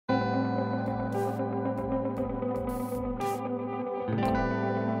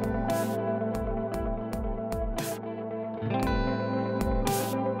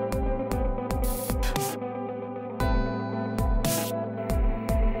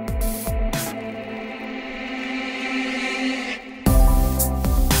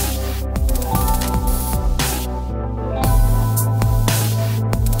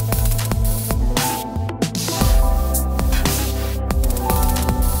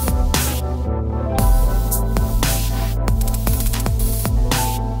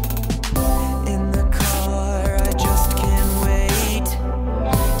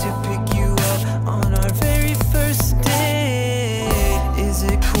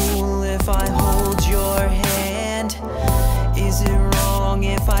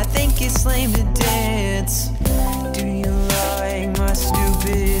last lame to dance. Do you like my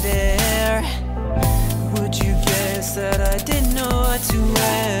stupid hair? Would you guess that I didn't know what to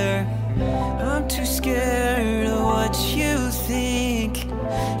wear? I'm too scared of what you think.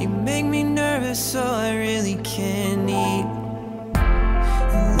 You make me nervous, so I really can't eat.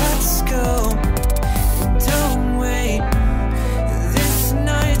 Let's go, don't wait. This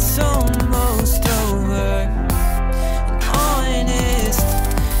night's almost over. And honest,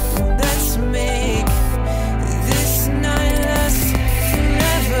 let's make this night last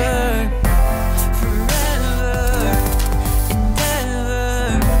forever. Forever and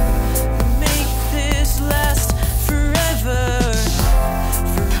ever. Make this last forever.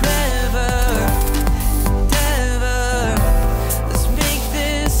 Forever and ever. Let's make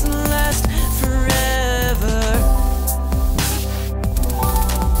this last forever.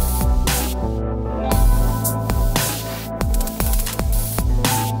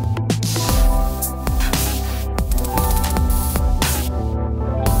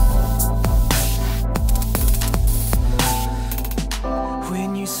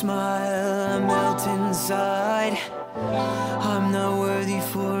 When you smile, I melt inside. I'm not worthy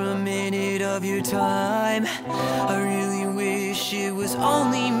for a minute of your time. I really wish it was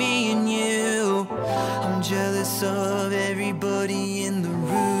only me and you. I'm jealous of everybody in the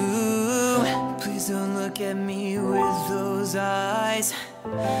room. Please don't look at me with those eyes.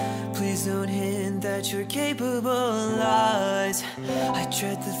 Please don't hint that you're capable of lies. I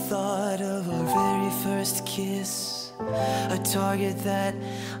dread the thought of our very first kiss, a target that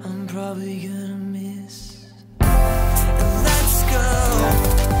I'm probably gonna miss. Let's go,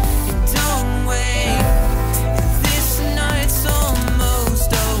 and don't wait.